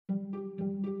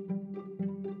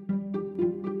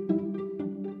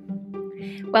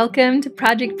Welcome to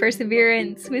Project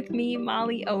Perseverance with me,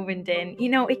 Molly Ovenden. You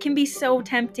know, it can be so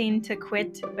tempting to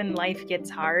quit when life gets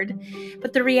hard,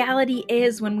 but the reality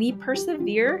is when we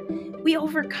persevere, we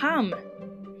overcome.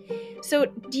 So,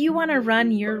 do you want to run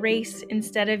your race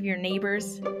instead of your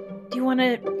neighbor's? Do you want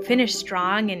to finish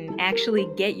strong and actually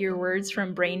get your words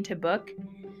from brain to book?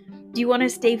 Do you want to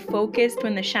stay focused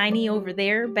when the shiny over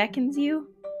there beckons you?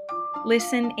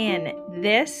 Listen in.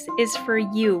 This is for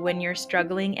you when you're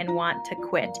struggling and want to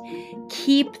quit.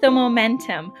 Keep the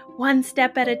momentum, one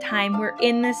step at a time. We're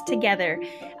in this together.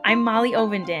 I'm Molly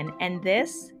Ovenden, and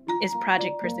this is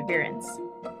Project Perseverance.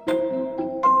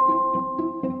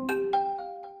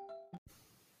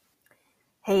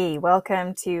 Hey,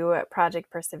 welcome to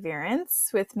Project Perseverance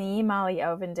with me, Molly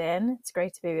Ovenden. It's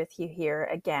great to be with you here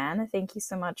again. Thank you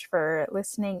so much for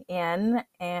listening in.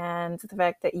 And the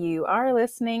fact that you are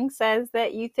listening says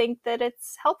that you think that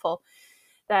it's helpful,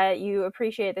 that you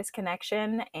appreciate this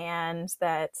connection, and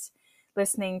that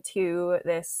listening to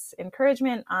this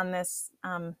encouragement on this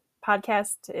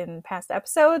podcast in past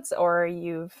episodes, or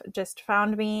you've just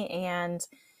found me and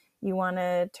you want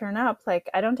to turn up, like,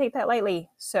 I don't take that lightly.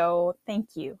 So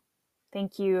thank you.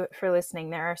 Thank you for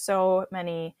listening. There are so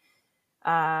many,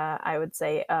 I would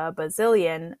say a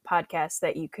bazillion podcasts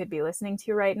that you could be listening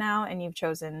to right now, and you've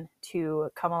chosen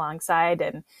to come alongside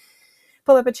and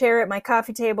pull up a chair at my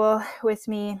coffee table with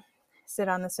me, sit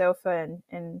on the sofa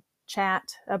and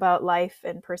chat about life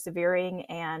and persevering.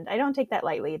 And I don't take that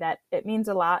lightly. That it means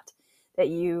a lot that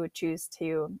you choose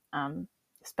to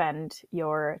spend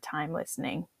your time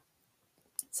listening.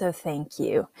 So thank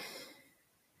you.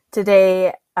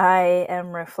 Today, I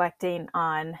am reflecting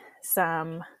on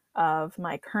some of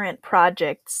my current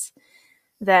projects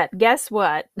that, guess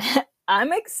what?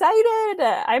 I'm excited.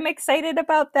 I'm excited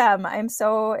about them. I'm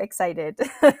so excited.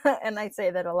 And I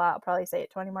say that a lot. I'll probably say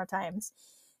it 20 more times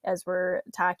as we're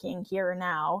talking here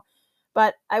now.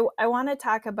 But I want to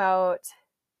talk about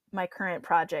my current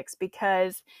projects,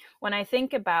 because when I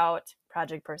think about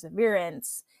Project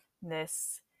Perseverance,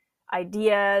 this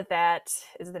idea that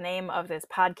is the name of this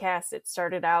podcast, it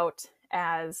started out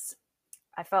as,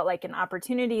 I felt like, an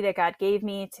opportunity that God gave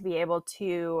me to be able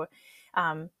to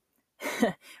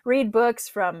read books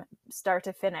from start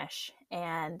to finish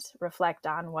and reflect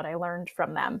on what I learned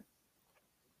from them.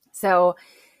 So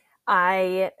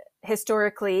I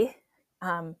historically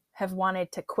have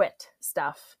wanted to quit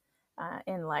stuff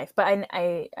in life, but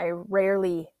I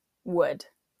rarely would.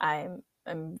 I'm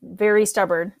very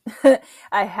stubborn.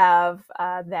 I have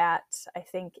that, I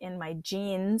think, in my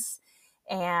genes,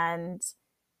 and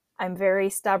I'm very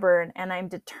stubborn, and I'm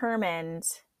determined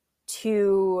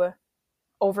to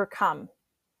overcome.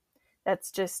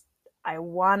 That's just, I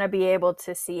want to be able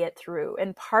to see it through.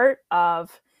 And part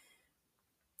of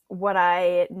what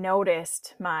I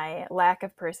noticed my lack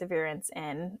of perseverance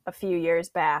in a few years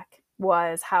back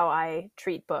was how I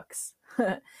treat books.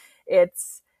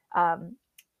 It's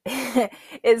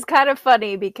it's kind of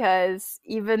funny, because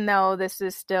even though this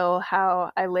is still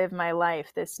how I live my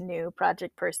life, this new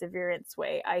Project Perseverance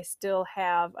way, I still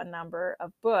have a number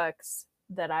of books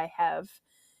that I have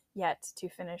yet to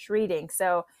finish reading.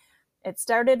 So it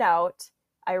started out,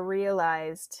 I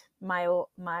realized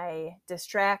my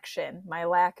distraction, my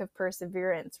lack of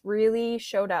perseverance really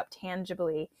showed up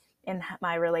tangibly in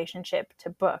my relationship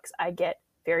to books. I get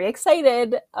very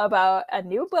excited about a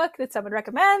new book that someone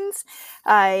recommends.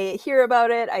 I hear about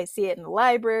it. I see it in the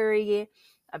library.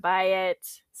 I buy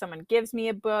it. Someone gives me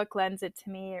a book, lends it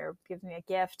to me, or gives me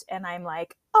a gift. And I'm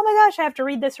like, oh my gosh, I have to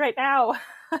read this right now.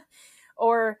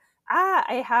 Or,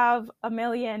 I have a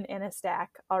million in a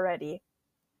stack already.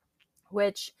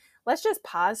 Which, let's just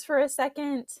pause for a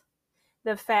second.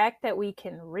 The fact that we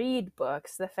can read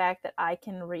books, the fact that I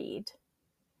can read,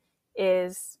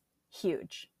 is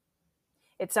huge.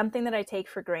 It's something that I take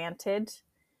for granted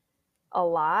a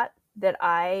lot, that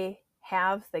I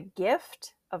have the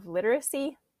gift of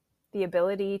literacy, the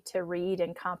ability to read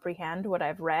and comprehend what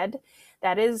I've read.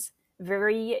 That is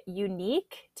very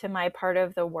unique to my part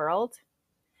of the world.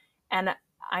 And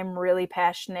I'm really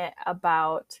passionate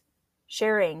about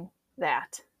sharing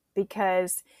that,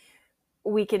 because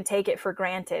we can take it for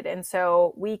granted. And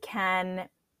so we can,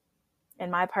 in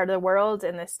my part of the world,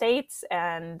 in the States,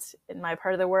 and in my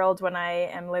part of the world when I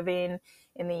am living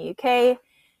in the UK,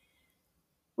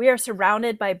 we are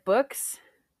surrounded by books,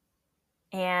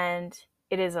 and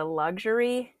it is a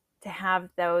luxury to have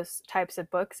those types of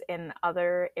books in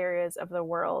other areas of the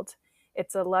world.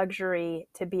 It's a luxury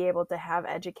to be able to have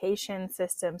education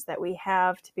systems that we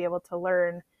have, to be able to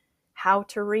learn how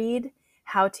to read,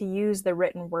 how to use the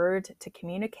written word to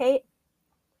communicate.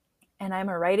 And I'm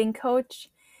a writing coach,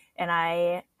 and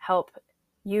I help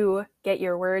You get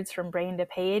your words from brain to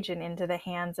page and into the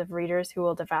hands of readers who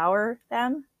will devour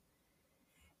them.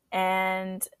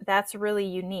 And that's really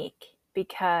unique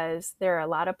because there are a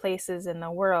lot of places in the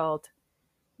world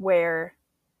where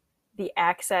the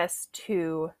access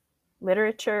to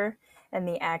literature and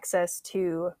the access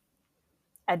to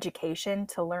education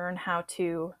to learn how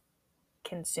to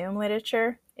consume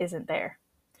literature isn't there.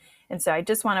 And so I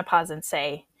just want to pause and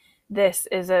say this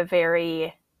is a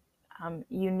very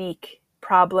unique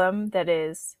problem that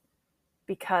is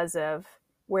because of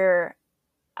where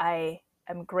I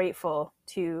am grateful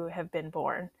to have been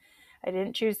born. I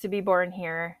didn't choose to be born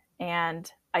here,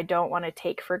 and I don't want to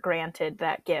take for granted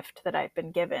that gift that I've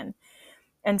been given.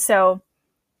 And so,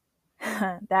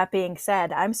 that being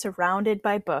said, I'm surrounded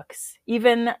by books.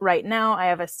 Even right now, I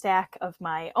have a stack of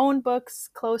my own books,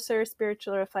 Closer,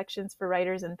 Spiritual Reflections for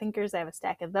Writers and Thinkers. I have a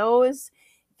stack of those.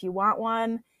 If you want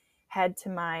one, head to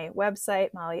my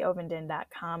website,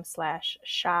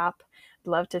 mollyovenden.com/shop. I'd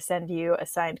love to send you a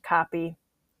signed copy.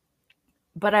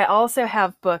 But I also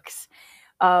have books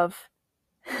of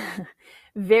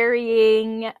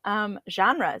varying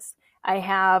genres. I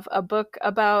have a book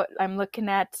I'm looking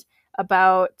at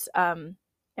about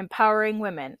empowering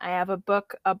women. I have a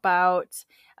book about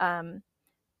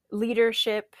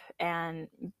leadership and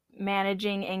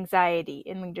managing anxiety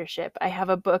in leadership. I have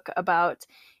a book about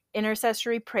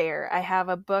intercessory prayer. I have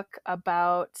a book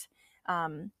about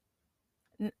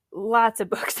lots of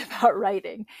books about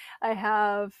writing. I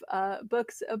have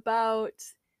books about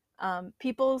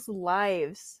people's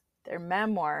lives, their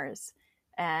memoirs,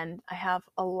 and I have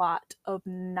a lot of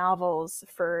novels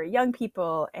for young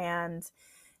people and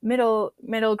middle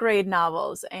grade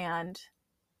novels and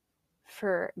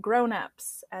for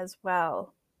grown-ups as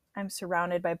well. I'm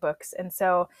surrounded by books. And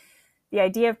so the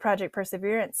idea of Project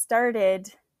Perseverance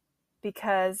started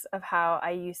because of how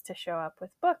I used to show up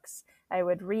with books. I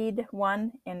would read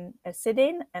one in a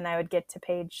sitting and I would get to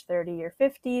page 30 or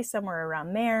 50, somewhere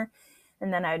around there.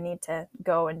 And then I would need to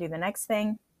go and do the next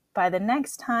thing. By the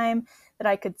next time that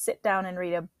I could sit down and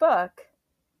read a book,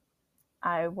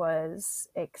 I was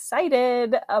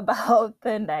excited about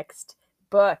the next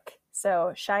book.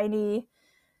 So shiny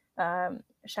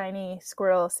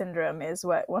squirrel syndrome is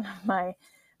what one of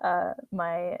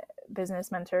my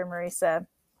business mentor, Marisa,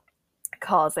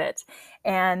 calls it.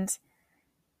 And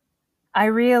I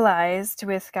realized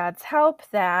with God's help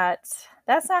that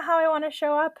that's not how I want to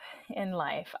show up in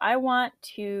life. I want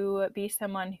to be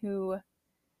someone who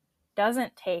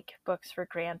doesn't take books for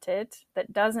granted,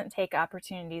 that doesn't take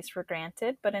opportunities for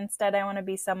granted, but instead I want to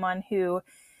be someone who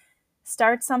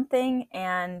starts something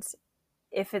and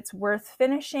if it's worth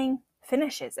finishing,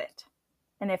 finishes it.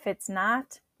 And if it's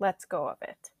not, lets go of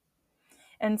it.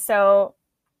 And so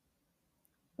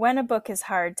when a book is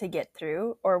hard to get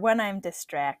through or when I'm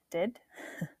distracted,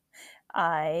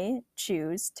 I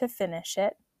choose to finish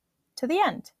it to the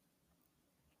end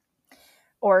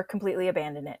or completely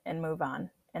abandon it and move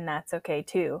on. And that's okay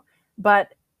too.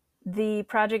 But the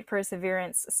Project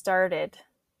Perseverance started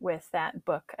with that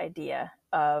book idea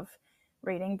of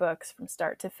reading books from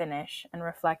start to finish and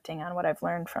reflecting on what I've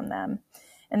learned from them.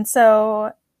 And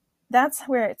so that's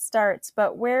where it starts.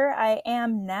 But where I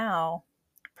am now,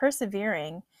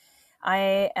 persevering,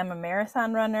 I am a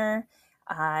marathon runner.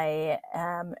 I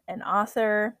am an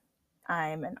author.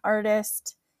 I'm an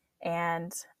artist.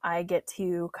 And I get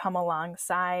to come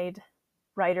alongside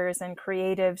writers and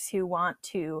creatives who want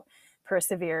to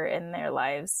persevere in their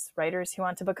lives, writers who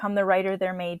want to become the writer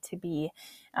they're made to be,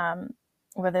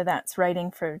 whether that's writing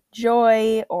for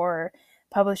joy or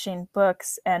publishing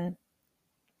books. And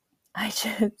I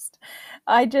get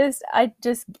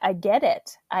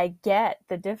it. I get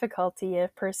the difficulty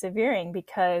of persevering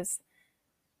because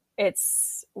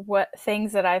it's what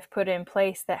things that I've put in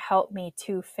place that help me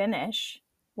to finish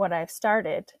what I've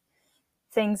started,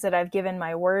 things that I've given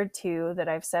my word to, that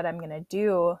I've said I'm going to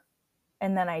do,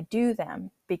 and then I do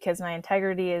them because my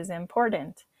integrity is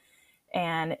important.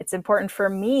 And it's important for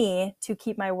me to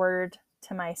keep my word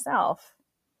to myself,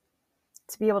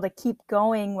 to be able to keep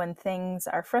going when things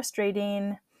are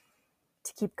frustrating,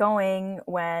 to keep going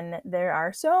when there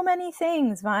are so many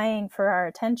things vying for our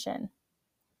attention.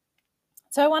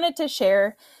 So I wanted to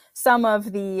share some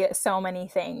of the so many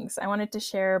things. I wanted to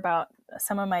share about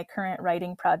some of my current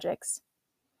writing projects.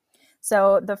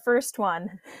 So the first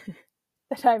one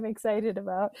that I'm excited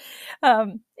about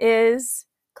is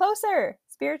Closer,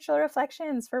 Spiritual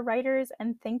Reflections for Writers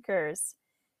and Thinkers.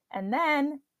 And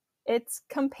then it's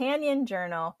Companion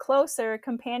Journal, Closer,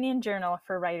 Companion Journal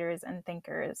for Writers and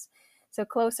Thinkers. So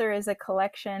Closer is a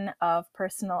collection of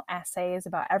personal essays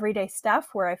about everyday stuff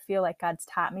where I feel like God's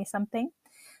taught me something.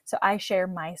 So I share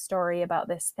my story about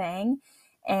this thing,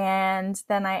 and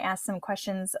then I ask some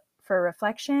questions for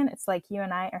reflection. It's like you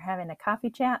and I are having a coffee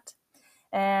chat,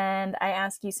 and I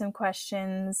ask you some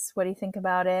questions. What do you think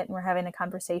about it? And we're having a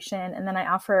conversation. And then I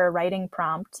offer a writing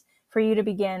prompt for you to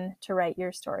begin to write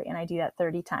your story. And I do that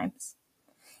 30 times.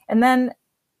 And then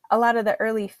a lot of the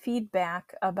early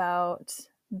feedback about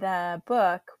the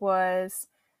book was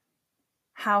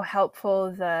how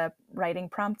helpful the writing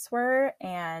prompts were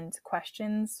and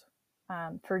questions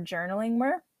for journaling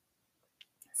were.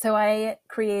 So I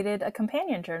created a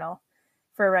companion journal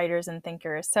for writers and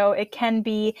thinkers. So it can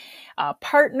be a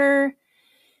partner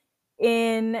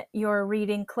in your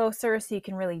reading closer, so you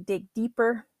can really dig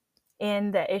deeper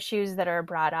in the issues that are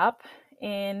brought up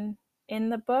in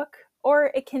the book, or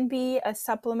it can be a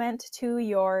supplement to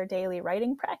your daily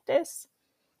writing practice.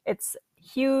 It's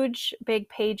huge, big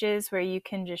pages where you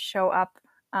can just show up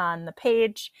on the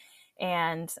page,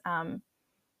 and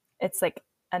it's like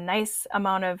a nice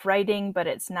amount of writing, but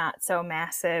it's not so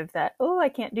massive that, oh, I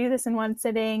can't do this in one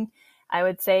sitting. I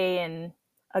would say in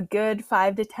a good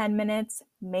 5 to 10 minutes,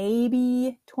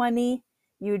 maybe 20,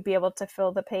 you would be able to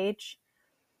fill the page.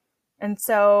 And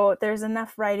so there's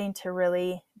enough writing to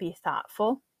really be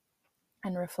thoughtful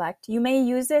and reflect. You may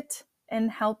use it in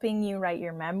helping you write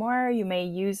your memoir. You may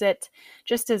use it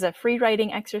just as a free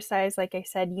writing exercise. Like I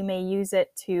said, you may use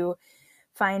it to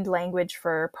find language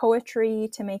for poetry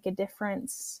to make a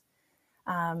difference.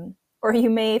 Or you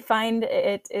may find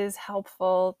it is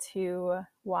helpful to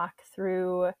walk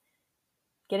through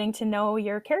getting to know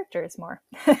your characters more.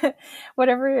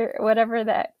 whatever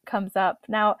that comes up.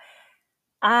 Now,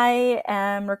 I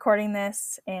am recording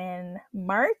this in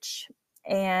March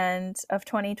of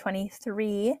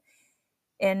 2023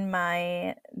 in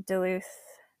my Duluth,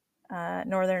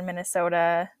 northern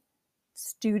Minnesota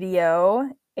studio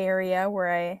area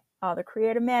where all the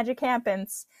creative magic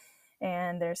happens,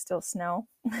 and there's still snow.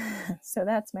 So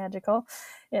that's magical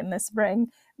in the spring.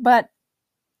 But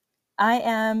I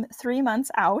am 3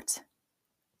 months out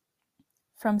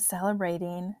from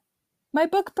celebrating my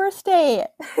book birthday.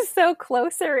 So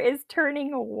Closer is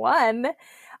turning 1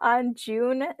 on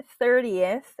June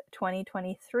 30th,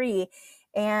 2023.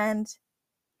 And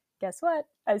guess what?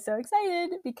 I'm so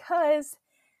excited because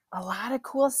a lot of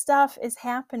cool stuff is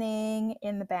happening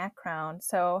in the background.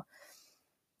 So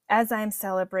as I'm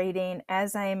celebrating,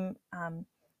 as I'm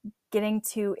getting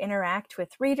to interact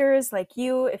with readers like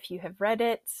you, if you have read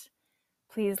it,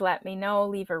 please let me know,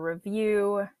 leave a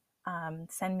review,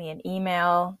 send me an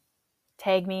email,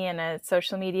 tag me in a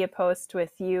social media post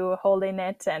with you holding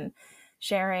it and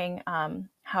sharing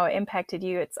how it impacted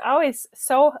you. It's always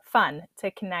so fun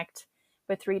to connect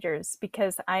with readers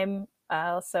because I'm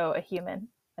also a human.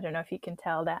 I don't know if you can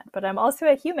tell that, but I'm also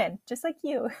a human, just like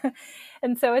you.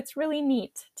 And so it's really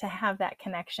neat to have that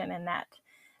connection and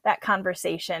that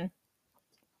conversation.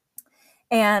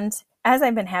 And as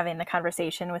I've been having the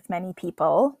conversation with many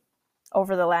people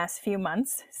over the last few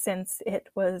months since it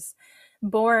was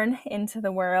born into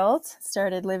the world,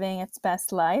 started living its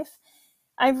best life,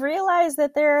 I've realized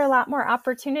that there are a lot more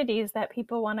opportunities that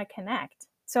people want to connect.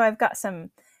 So I've got some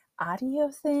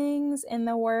audio things in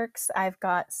the works. I've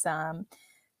got some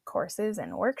courses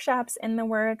and workshops in the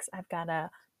works. I've got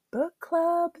a book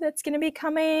club that's going to be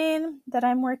coming that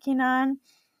I'm working on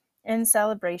in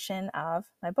celebration of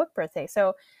my book birthday.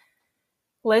 So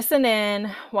listen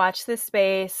in, watch this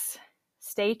space,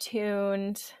 stay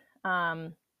tuned.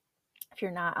 If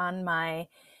you're not on my,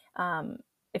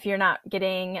 if you're not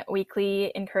getting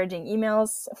weekly encouraging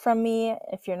emails from me,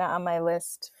 if you're not on my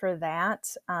list for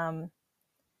that, and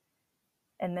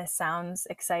this sounds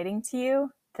exciting to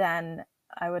you, then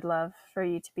I would love for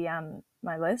you to be on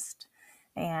my list.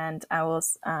 And I will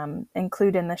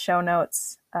include in the show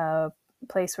notes a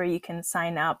place where you can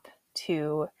sign up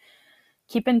to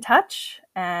keep in touch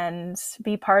and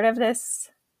be part of this,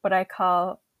 what I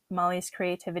call Molly's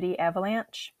Creativity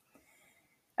Avalanche.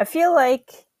 I feel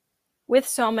like with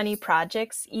so many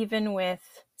projects, even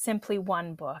with simply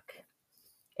one book,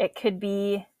 it could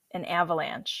be an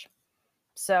avalanche.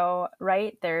 So,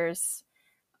 right, there's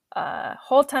a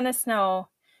whole ton of snow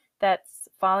that's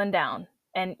fallen down,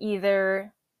 and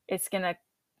either it's going to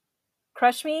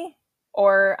crush me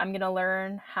or I'm going to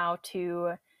learn how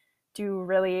to do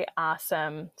really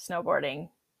awesome snowboarding,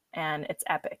 and it's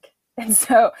epic. And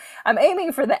so I'm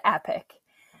aiming for the epic.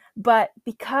 But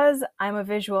because I'm a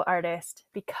visual artist,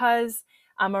 because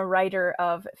I'm a writer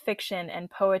of fiction and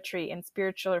poetry and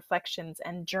spiritual reflections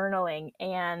and journaling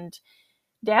and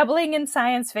dabbling in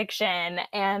science fiction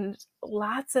and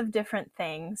lots of different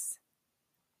things,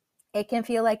 it can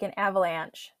feel like an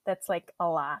avalanche that's like a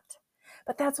lot.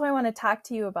 But that's why I want to talk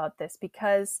to you about this,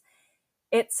 because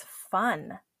it's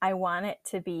fun. I want it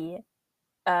to be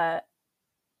a,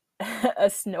 a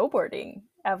snowboarding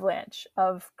avalanche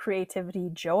of creativity,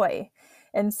 joy.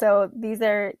 And so these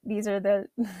are the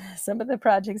some of the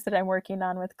projects that I'm working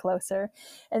on with Closer.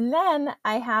 And then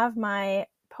I have my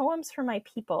Poems for My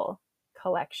People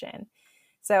collection.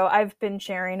 So I've been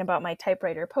sharing about my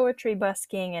typewriter poetry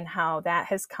busking and how that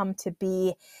has come to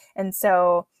be. And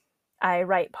so I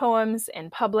write poems in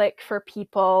public for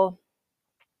people.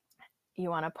 You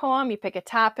want a poem, you pick a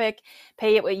topic,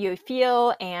 pay it what you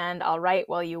feel, and I'll write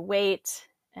while you wait.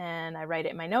 And I write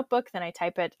it in my notebook, then I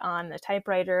type it on the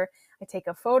typewriter. I take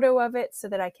a photo of it so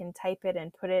that I can type it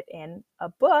and put it in a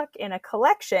book, in a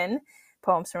collection,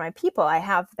 Poems for My People. I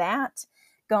have that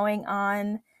going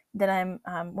on, that I'm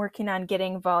working on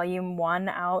getting volume 1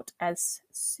 out as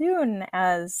soon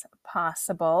as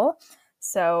possible.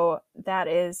 So that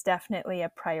is definitely a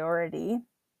priority,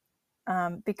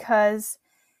 because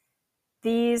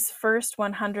these first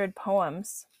 100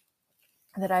 poems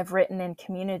that I've written in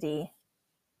community,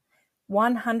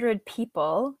 100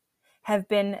 people have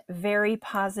been very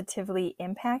positively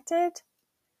impacted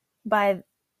by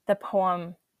the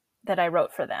poem that I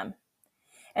wrote for them.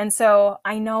 And so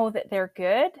I know that they're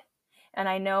good. And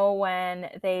I know when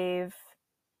they've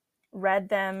read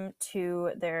them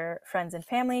to their friends and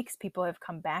family, because people have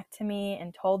come back to me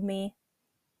and told me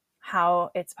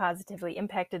how it's positively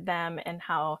impacted them and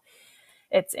how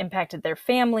it's impacted their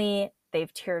family.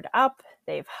 They've teared up,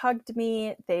 they've hugged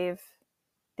me, they've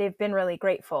been really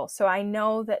grateful. So I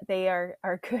know that they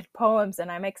are good poems, and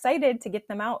I'm excited to get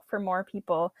them out for more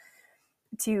people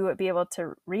to be able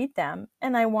to read them.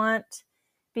 And I want,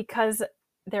 because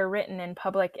they're written in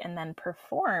public and then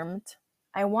performed,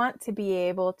 I want to be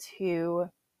able to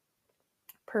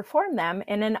perform them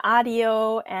in an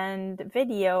audio and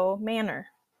video manner.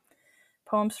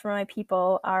 Poems for My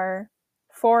People are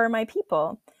for my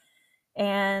people.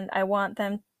 And I want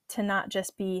them to not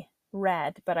just be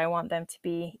read, but I want them to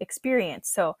be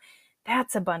experienced. So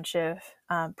that's a bunch of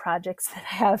projects that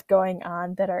I have going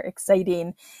on that are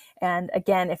exciting. And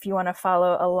again, if you want to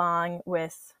follow along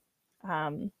with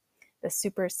the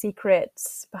super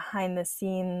secrets, behind the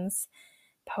scenes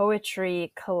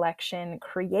poetry collection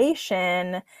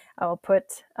creation, I'll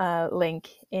put a link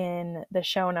in the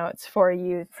show notes for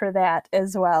you for that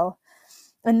as well.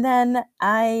 And then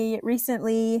I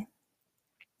recently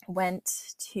went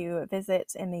to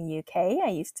visit in the UK. I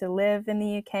used to live in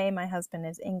the UK. My husband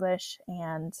is English,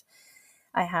 and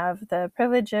I have the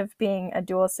privilege of being a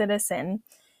dual citizen.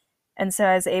 And so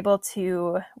I was able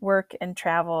to work and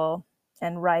travel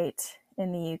and write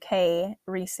in the UK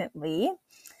recently.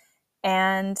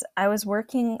 And I was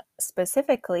working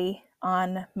specifically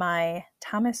on my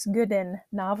Thomas Gooden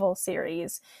novel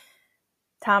series.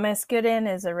 Thomas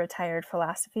Gooden is a retired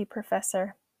philosophy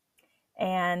professor,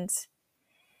 and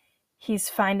he's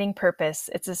finding purpose.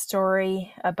 It's a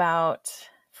story about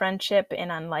friendship in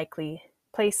unlikely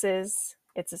places.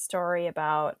 It's a story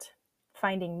about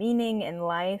finding meaning in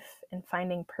life and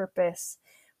finding purpose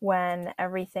when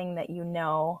everything that you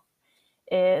know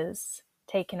is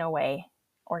taken away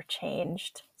or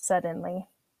changed suddenly.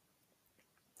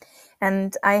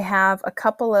 And I have a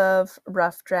couple of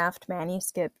rough draft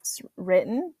manuscripts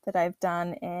written that I've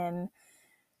done in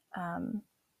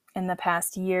the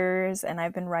past years, and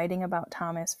I've been writing about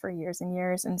Thomas for years and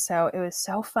years. And so it was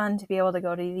so fun to be able to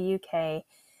go to the UK,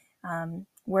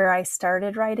 where I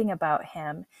started writing about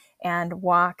him, and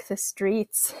walk the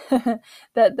streets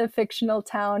that the fictional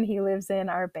town he lives in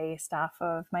are based off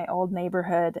of, my old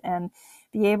neighborhood, and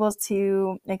be able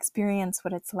to experience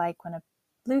what it's like when a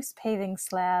loose paving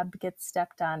slab gets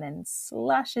stepped on and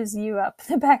slashes you up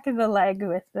the back of the leg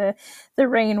with the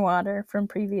rainwater from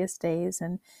previous days.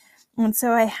 And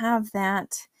so I have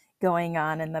that going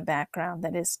on in the background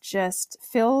that is just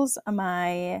fills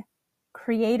my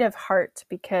creative heart,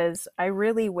 because I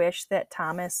really wish that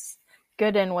Thomas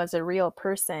Gooden was a real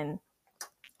person.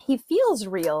 He feels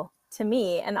real to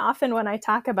me, and often when I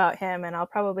talk about him, and I'll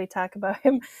probably talk about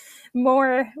him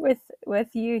more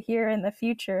with you here in the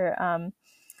future,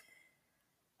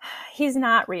 he's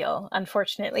not real,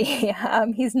 unfortunately.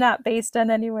 He's not based on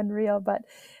anyone real,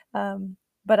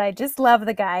 but I just love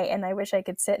the guy, and I wish I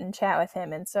could sit and chat with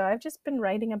him. And so I've just been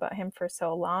writing about him for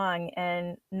so long,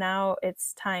 and now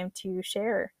it's time to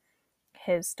share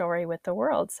his story with the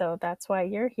world. So that's why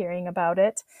you're hearing about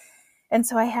it. And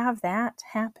so I have that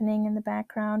happening in the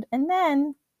background. And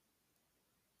then,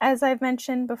 as I've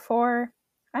mentioned before,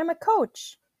 I'm a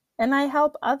coach, and I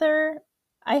help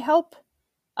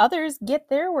others get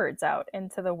their words out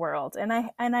into the world, and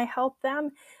I help them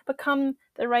become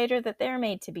the writer that they're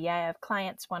made to be. I have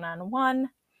clients one-on-one.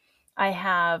 I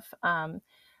have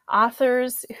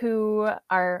authors who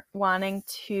are wanting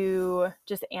to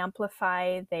just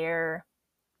amplify their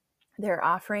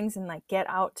offerings and like get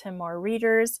out to more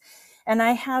readers. And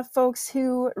I have folks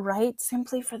who write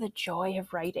simply for the joy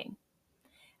of writing.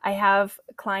 I have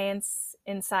clients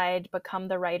inside Become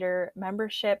the Writer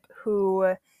membership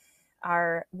who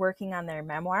are working on their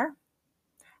memoir.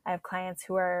 I have clients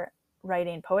who are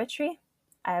writing poetry.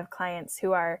 I have clients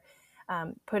who are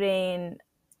putting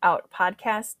out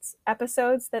podcasts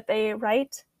episodes that they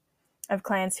write. I have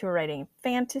clients who are writing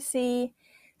fantasy,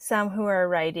 some who are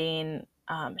writing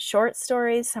short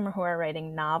stories, some who are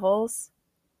writing novels,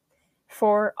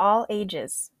 for all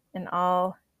ages and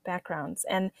all backgrounds.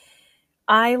 And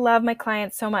I love my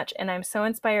clients so much, and I'm so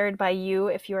inspired by you.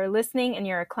 If you are listening and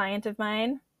you're a client of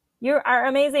mine, you are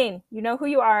amazing. You know who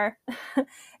you are. And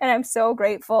I'm so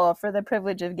grateful for the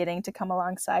privilege of getting to come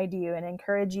alongside you and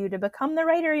encourage you to become the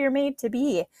writer you're made to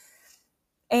be.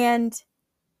 And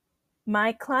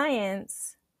my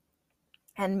clients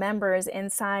and members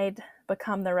inside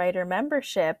Become the Writer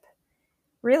membership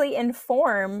really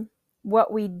inform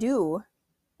what we do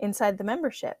inside the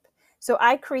membership. So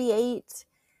I create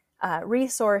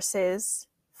resources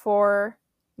for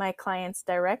my clients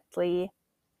directly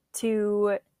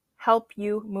to help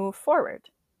you move forward.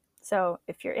 So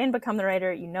if you're in Become the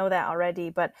Writer, you know that already,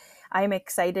 but I'm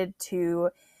excited to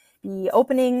be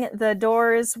opening the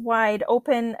doors wide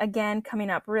open again, coming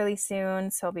up really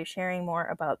soon. So I'll be sharing more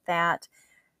about that.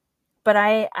 But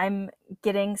I'm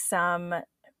getting some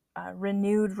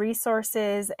renewed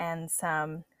resources and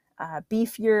some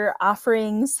beefier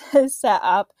offerings set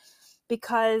up,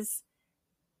 because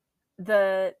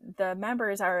the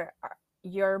members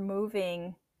you're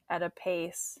moving at a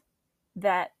pace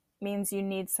that means you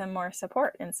need some more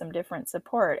support and some different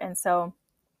support. And so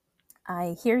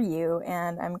I hear you,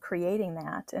 and I'm creating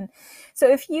that. And so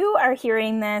if you are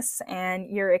hearing this and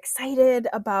you're excited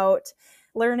about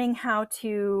learning how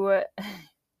to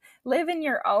live in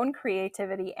your own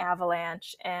creativity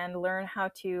avalanche and learn how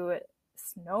to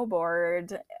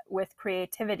snowboard with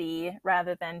creativity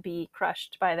rather than be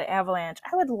crushed by the avalanche,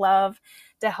 I would love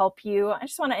to help you. I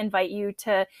just want to invite you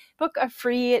to book a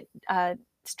free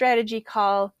strategy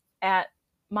call at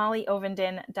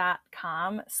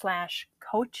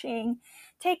mollyovenden.com/coaching.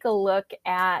 Take a look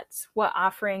at what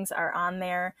offerings are on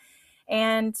there,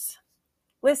 and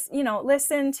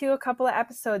listen to a couple of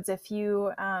episodes if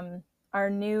you are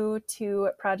new to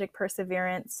Project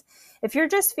Perseverance. If you're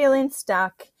just feeling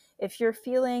stuck, if you're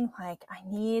feeling like I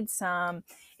need some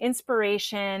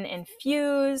inspiration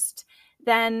infused,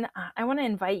 then I want to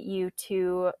invite you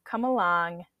to come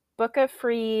along, book a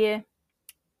free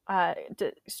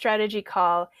strategy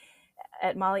call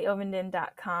at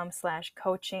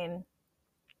mollyovenden.com/coaching.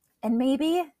 And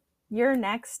maybe your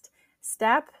next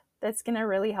step that's going to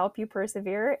really help you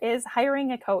persevere is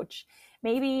hiring a coach.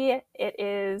 Maybe it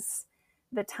is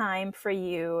the time for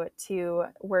you to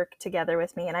work together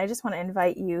with me. And I just want to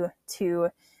invite you to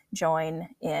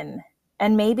join in.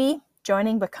 And maybe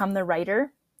joining Become the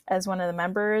Writer as one of the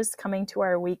members, coming to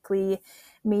our weekly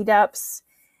meetups.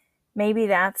 Maybe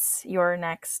that's your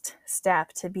next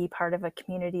step, to be part of a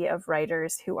community of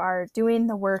writers who are doing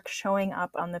the work, showing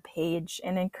up on the page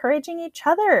and encouraging each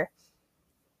other,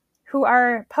 who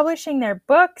are publishing their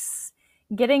books,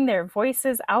 getting their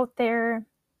voices out there,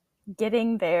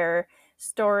 getting their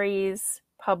stories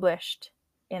published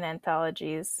in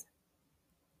anthologies.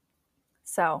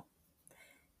 So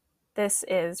this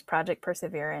is Project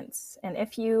Perseverance. And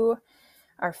if you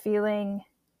are feeling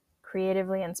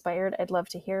creatively inspired, I'd love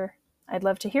to hear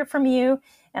from you,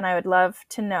 and I would love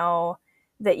to know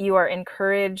that you are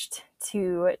encouraged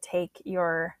to take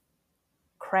your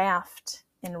craft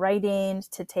in writing,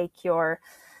 to take your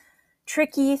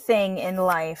tricky thing in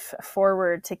life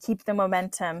forward, to keep the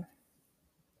momentum.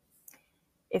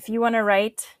 If you want to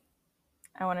write,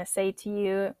 I want to say to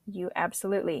you, you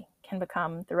absolutely can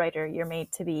become the writer you're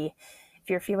made to be. If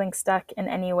you're feeling stuck in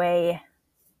any way,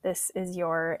 this is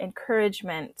your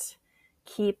encouragement.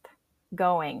 Keep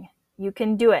going. You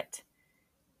can do it.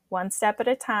 One step at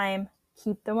a time.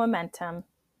 Keep the momentum.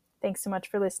 Thanks so much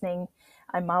for listening.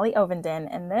 I'm Molly Ovenden,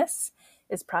 and this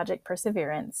is Project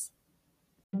Perseverance.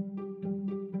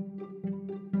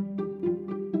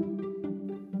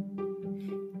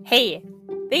 Hey,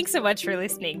 thanks so much for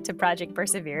listening to Project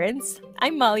Perseverance.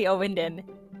 I'm Molly Ovenden.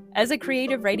 As a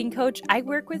creative writing coach, I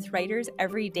work with writers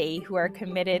every day who are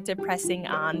committed to pressing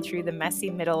on through the messy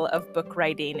middle of book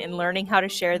writing and learning how to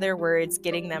share their words,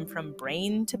 getting them from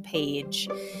brain to page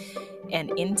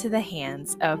and into the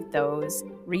hands of those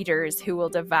readers who will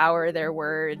devour their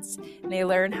words. And they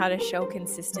learn how to show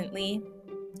consistently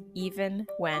even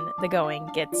when the going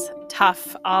gets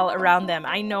tough all around them.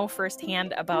 I know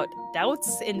firsthand about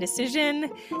doubts,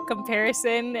 indecision,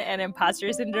 comparison, and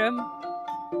imposter syndrome.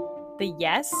 The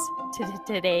yes to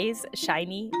today's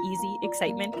shiny, easy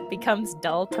excitement becomes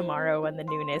dull tomorrow when the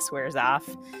newness wears off,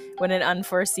 when an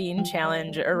unforeseen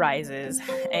challenge arises,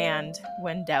 and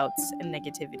when doubts and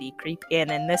negativity creep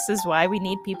in. And this is why we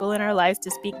need people in our lives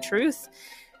to speak truth,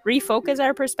 refocus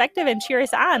our perspective, and cheer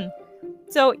us on.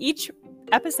 So each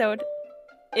episode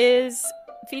is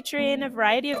featuring a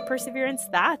variety of perseverance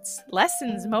thoughts,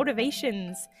 lessons,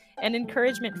 motivations, and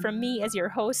encouragement from me as your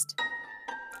host,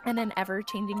 and an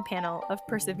ever-changing panel of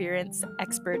perseverance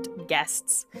expert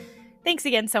guests. Thanks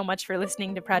again so much for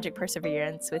listening to Project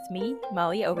Perseverance with me,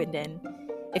 Molly Ovenden.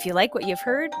 If you like what you've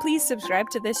heard, please subscribe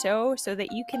to the show so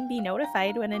that you can be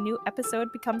notified when a new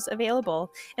episode becomes available.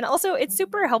 And also, it's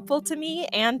super helpful to me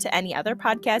and to any other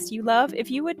podcast you love if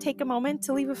you would take a moment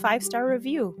to leave a 5-star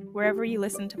review wherever you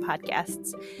listen to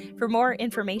podcasts. For more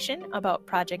information about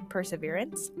Project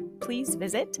Perseverance, please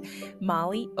visit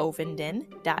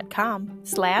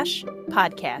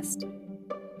mollyovenden.com/podcast.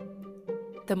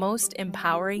 The most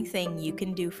empowering thing you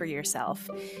can do for yourself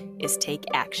is take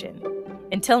action.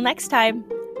 Until next time,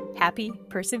 happy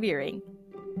persevering.